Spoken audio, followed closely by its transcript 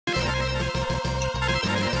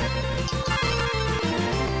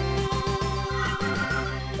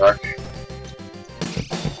Okay.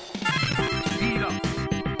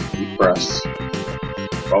 Deep breaths.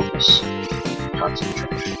 Focus.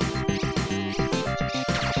 Concentration.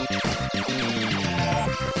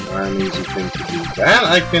 Not an easy thing to do. That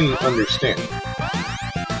I can understand.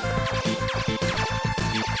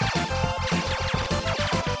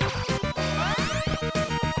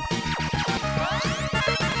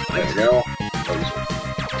 There we go.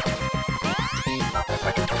 If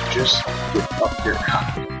I can just get up here.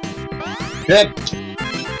 Good.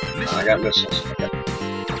 I got missiles. Okay.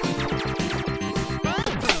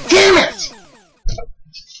 Damn it!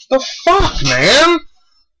 The fuck, man?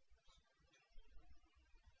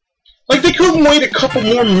 Like, they couldn't wait a couple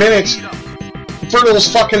more minutes for those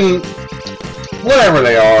fucking whatever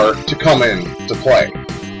they are to come in to play.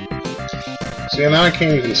 See, now I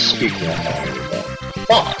can't even speak normal anymore.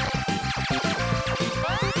 Fuck!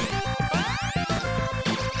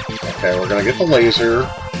 Okay, we're gonna get the laser.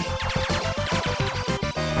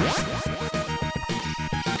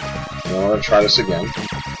 And we're gonna try this again.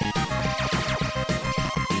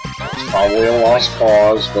 It's probably a lost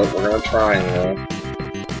cause, but we're gonna try anyway.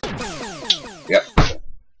 Yep.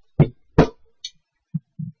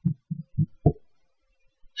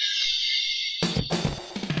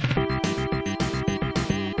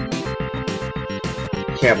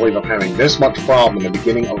 Can't believe I'm having this much problem in the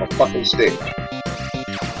beginning of a fucking stage.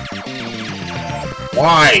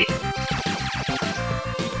 Why?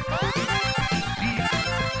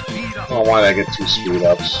 Oh, why did I get 2 speed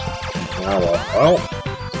ups? Oh well,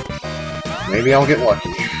 maybe I'll get lucky.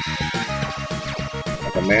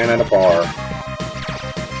 Like a man at a bar.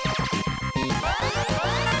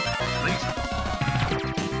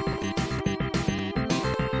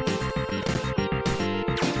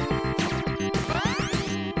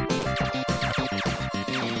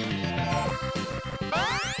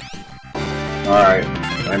 Alright,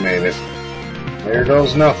 I made it. There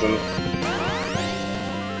goes nothing.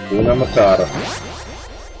 Una Matata.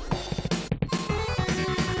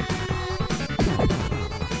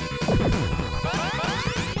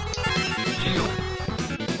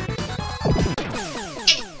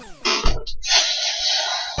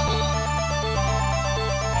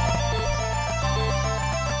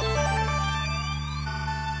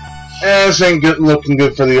 This ain't good, looking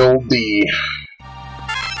good for the old D.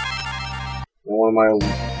 One of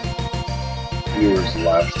my viewers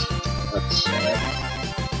left. That's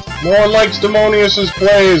sad. No one likes DemoniusX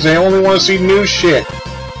plays. They only want to see new shit.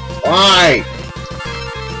 Why?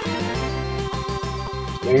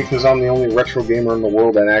 Maybe because I'm the only retro gamer in the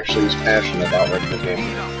world that actually is passionate about retro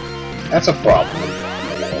gaming. That's a problem in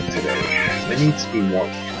the world today. There needs to be more.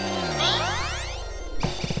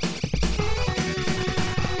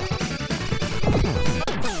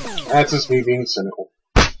 That's just me being cynical.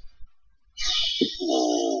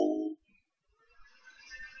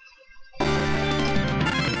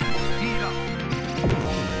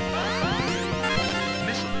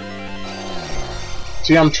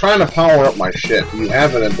 See, I'm trying to power up my ship. You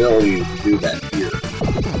have an ability to do that here.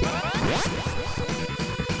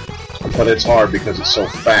 But it's hard because it's so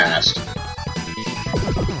fast.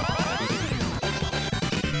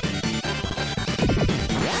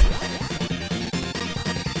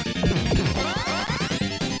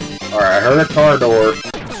 Alright, I heard a car door.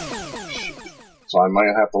 So I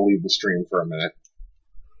might have to leave the stream for a minute.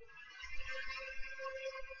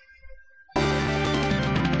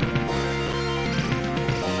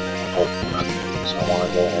 So I want to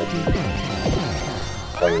go ahead and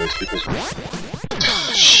play this because...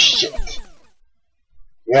 shit!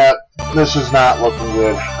 Yeah, this is not looking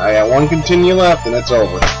good. I got one continue left and it's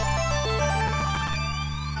over.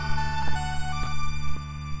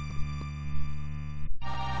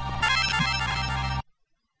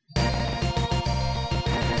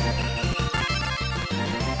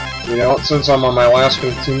 You know what, since I'm on my last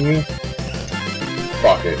continue,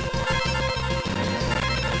 fuck it.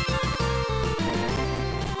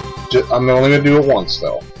 I'm only gonna do it once,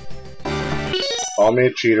 though. Call me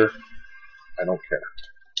a cheater. I don't care.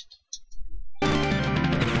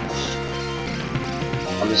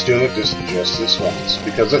 I'm just doing it just this once,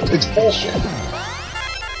 because it's bullshit.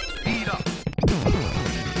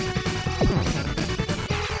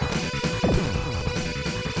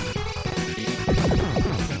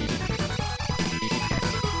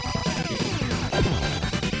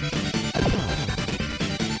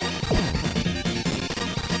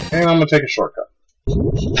 And I'm gonna take a shortcut.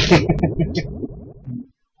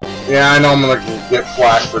 Yeah, I know I'm gonna get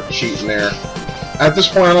flack for cheating there. At this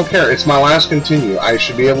point, I don't care. It's my last continue. I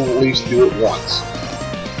should be able to at least do it once.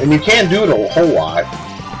 And you can't do it a whole lot.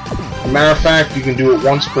 As a matter of fact, you can do it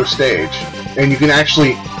once per stage. And you can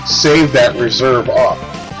actually save that reserve up.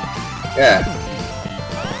 Yeah.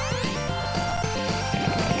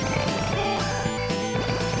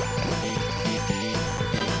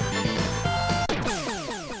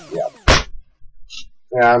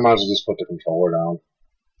 Yeah, I might as well just put the controller down.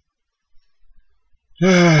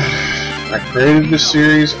 I created this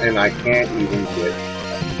series and I can't even get it.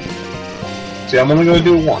 See, I'm only going to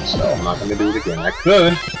do it once, though. I'm not going to do it again. I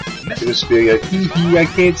could just be like, hee hee, I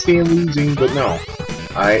can't stand losing, but no.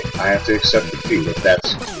 I have to accept defeat if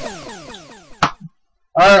that's...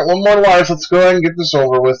 Alright, one more life. Let's go ahead and get this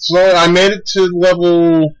over with. So, I made it to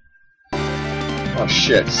level... Oh,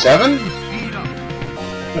 shit. 7?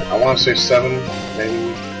 I want to say 7, maybe.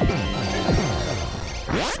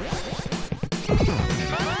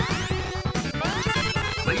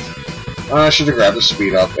 I should have grabbed the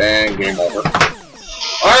speed up, and game over.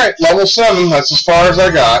 Alright, level 7, that's as far as I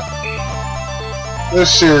got.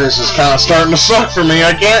 This series is kind of starting to suck for me.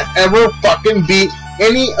 I can't ever fucking beat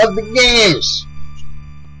any of the games.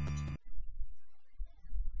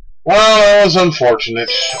 Well, that was unfortunate.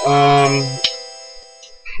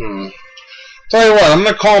 Tell you what, I'm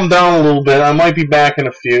gonna calm down a little bit. I might be back in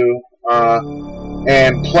a few,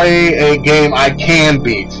 and play a game I can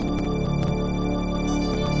beat.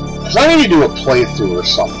 I need to do a playthrough or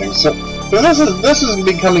something. So, this is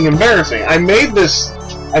becoming embarrassing. I made this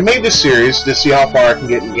series to see how far I can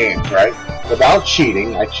get in games, right? Without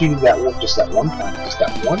cheating. I cheated just that one time,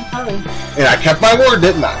 and I kept my word,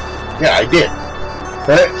 didn't I? Yeah, I did.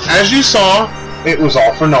 But as you saw, it was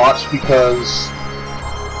all for naught because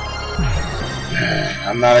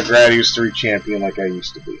I'm not a Gradius 3 champion like I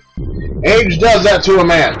used to be. Age does that to a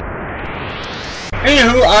man.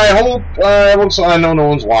 Anywho, I hope, I know no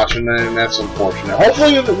one's watching, and that's unfortunate.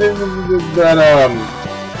 Hopefully that,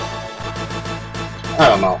 I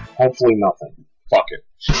don't know. Hopefully nothing. Fuck it.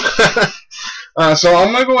 So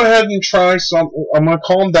I'm gonna go ahead and try something. I'm gonna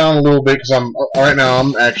calm down a little bit, because right now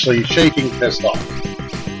I'm actually shaking pissed off.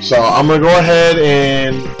 So I'm gonna go ahead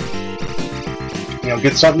and,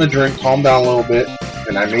 get something to drink, calm down a little bit,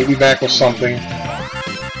 and I may be back with something.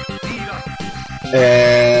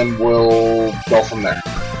 And we'll go from there.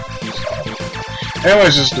 So,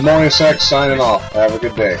 anyways, this is DemoniusX signing off. Have a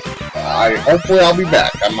good day. Hopefully I'll be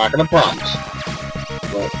back. I'm not going to promise.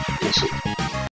 But we'll see.